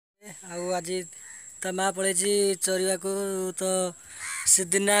आज ता माँ पड़े चरवा को तो से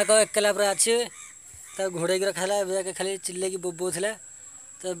दिन जाक एकला पूरा अच्छे तो घोड़े रखाला खाली चिल्ले की बोबोला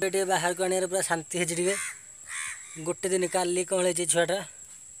तो ए बाहर को आने पूरा शांति है गोटे दिन काली कौन छुआटा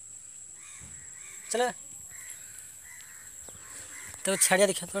चल तो छाड़िया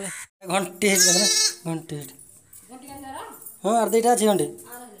देखा तो घंटी घंटी हाँ आर दुईटा अच्छे घंटी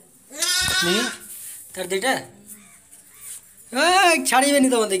तार दुईटा छाड़बे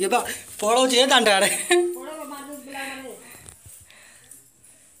तो देखिए पड़ोचे दांड आड़े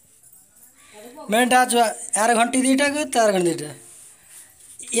मेटा छुआ यार घंटी दुईटा को तार घंटी दुईटा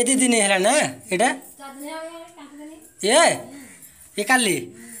ये दी दिन है ना ये काली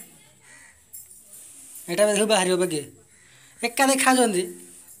यहाँ देख बाहर बगे एका देखा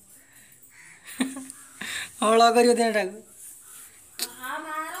हल कर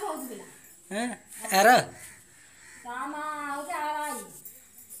यार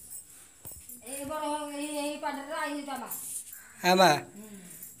आमा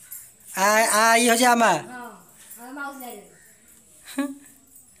आई हो आमा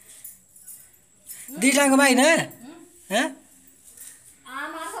दीटा भाई ना हाँ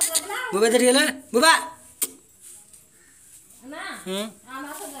बुबा धरीगला बुबा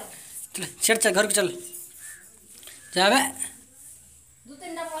चल छेड़ चल घर को चल जा बे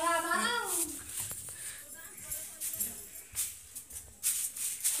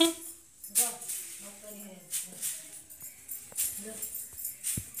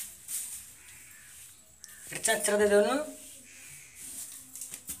चाचा दे दो ना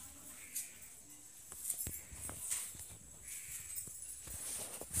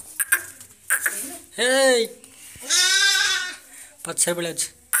पछे बेले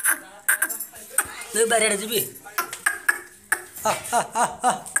बारे जी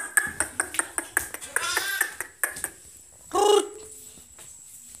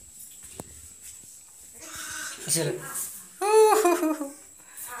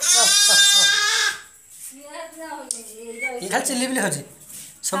खाली चिल्ली बिल्ली हज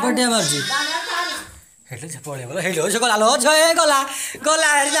सब डिया मार्जी पड़े गला गला लो गला गला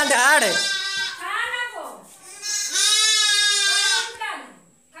दांडे आड़े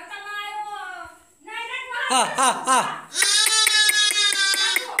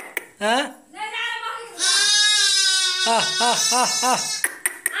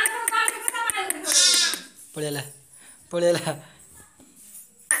पड़ेला पड़ेला